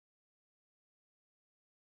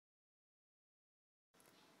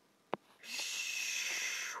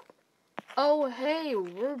Oh, hey,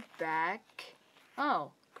 we're back. Oh,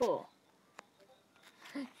 cool.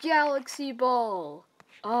 Galaxy Ball!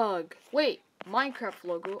 Ugh. Wait, Minecraft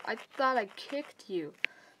logo, I thought I kicked you.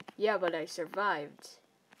 Yeah, but I survived.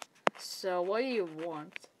 So, what do you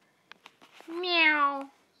want? Meow.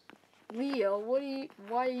 Leo,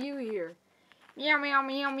 why are you here? Meow, meow,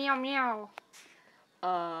 meow, meow, meow.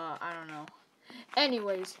 I don't know.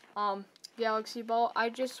 Anyways, Galaxy Ball, I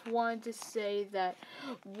just wanted to say that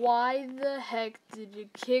why the heck did you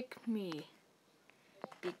kick me?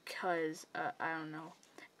 Because, I don't know.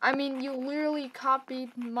 I mean, you literally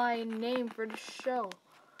copied my name for the show.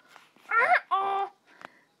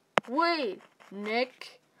 Wait,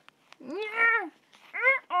 Nick? I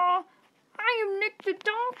am Nick the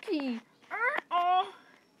Donkey.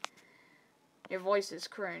 Your voice is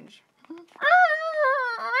cringe. I'm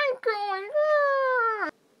going.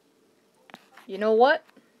 You know what?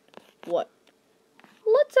 What?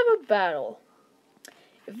 Let's have a battle.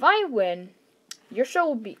 If I win, your show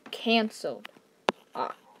will be canceled.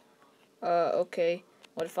 Okay.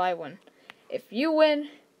 What if I win? If you win,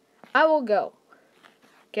 I will go.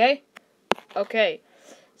 Okay? Okay.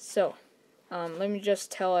 So, let me just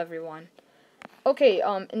tell everyone. Okay,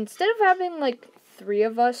 instead of having, like, 3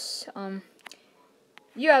 of us,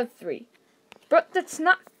 you have 3. But that's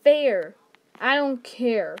not fair. I don't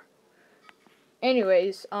care.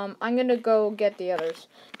 Anyways, I'm gonna go get the others.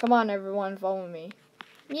 Come on, everyone, follow me.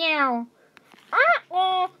 Meow.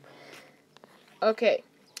 Okay.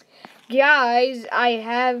 Guys, I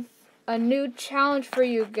have a new challenge for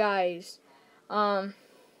you guys.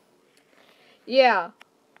 Yeah.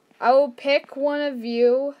 I will pick one of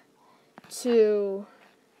you to,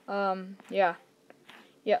 yeah.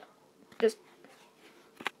 Just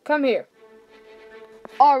come here.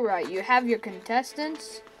 Alright, you have your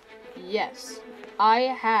contestants? Yes. I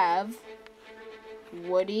have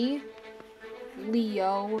Woody,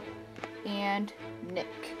 Leo, and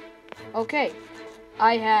Nick. Okay.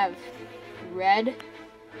 I have red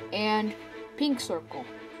and pink circle.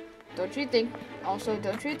 Don't you think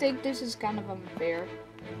this is kind of unfair?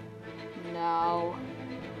 No.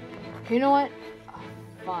 You know what?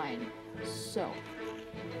 Fine. So,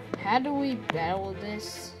 how do we battle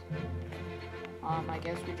this? I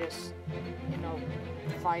guess we just,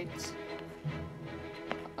 fight.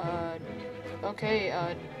 Okay,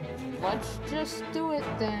 let's just do it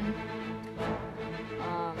then.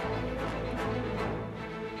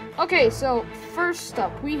 Okay, so first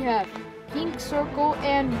up we have Pink Circle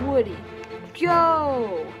and Woody.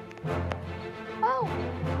 Go! Oh,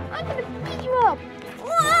 I'm gonna beat you up.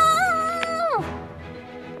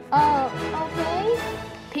 Okay.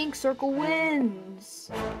 Pink Circle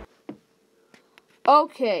wins.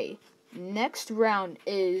 Okay, next round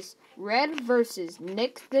is Red versus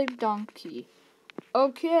Nick the Donkey.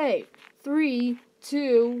 Okay, 3,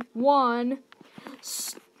 2, 1.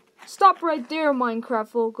 Stop right there,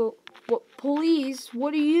 Minecraft logo. What, police,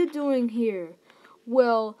 what are you doing here?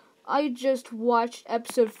 Well, I just watched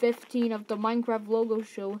episode 15 of the Minecraft logo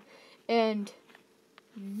show, and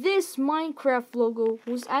this Minecraft logo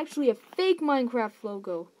was actually a fake Minecraft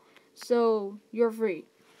logo. So, you're free.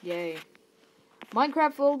 Yay.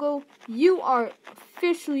 Minecraft logo, you are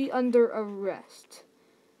officially under arrest.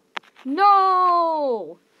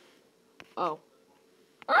 No! Oh.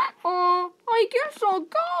 I guess I'll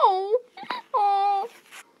go.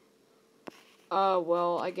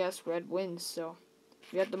 Well, I guess Red wins, so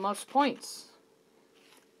you have the most points.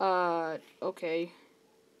 Okay.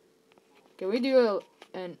 Can we do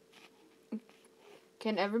can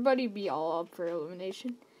everybody be all up for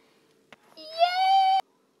elimination? Yeah!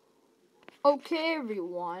 Okay,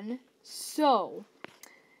 everyone. So,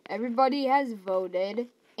 everybody has voted,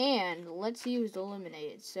 and let's see who's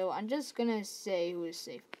eliminated. So, I'm just gonna say who is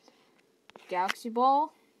safe. Galaxy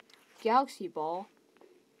Ball,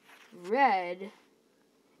 Red,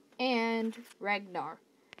 and Ragnar.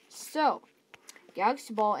 So,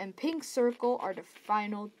 Galaxy Ball and Pink Circle are the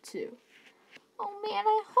final 2. Oh man,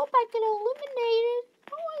 I hope I get eliminated.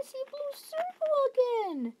 I want to see Blue Circle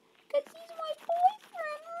again, because he's my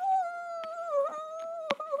boyfriend.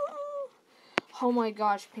 Oh my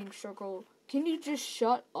gosh, Pink Circle, can you just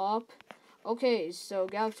shut up? Okay, so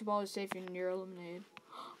Galaxy Ball is safe and you're eliminated.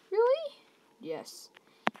 Really? Yes.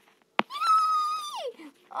 Yay!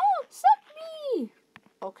 Oh, suck me!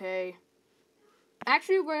 Okay.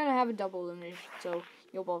 Actually, we're gonna have a double elimination, so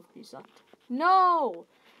you'll both be sucked. No!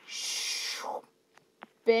 Shh.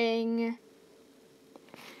 Bang.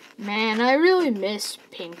 Man, I really miss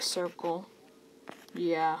Pink Circle.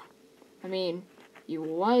 Yeah. I mean, he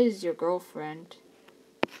was your girlfriend.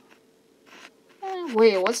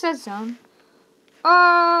 Wait, what's that sound?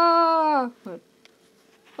 Ah!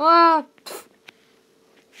 Ah!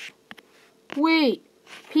 Wait.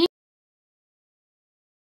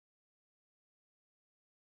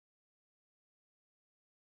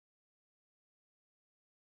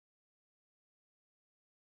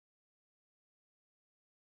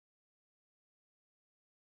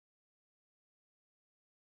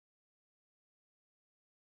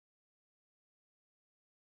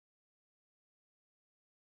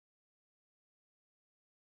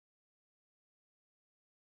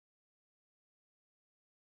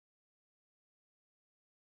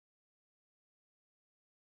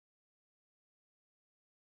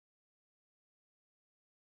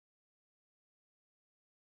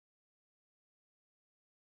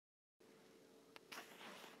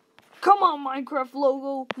 Come on, Minecraft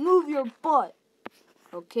logo. Move your butt.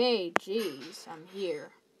 Okay, jeez. I'm here.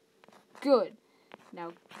 Good. Now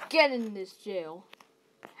get in this jail.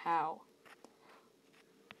 How?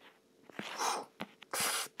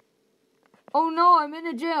 Oh no, I'm in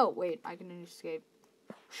a jail. Wait, I can escape.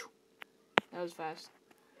 That was fast.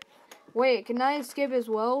 Wait, can I escape as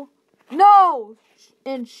well? No!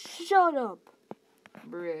 And shut up.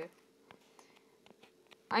 Bruh.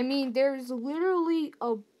 I mean, there's literally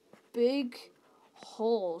a big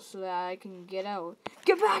hole so that I can get out.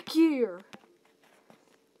 Get back here!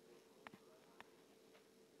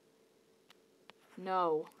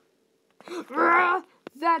 No.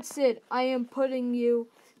 That's it. I am putting you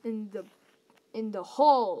in the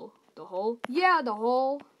hole. The hole? Yeah, the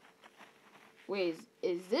hole. Wait,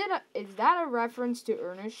 is that a reference to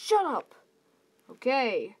Ernest? Shut up.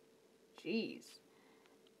 Okay. Jeez.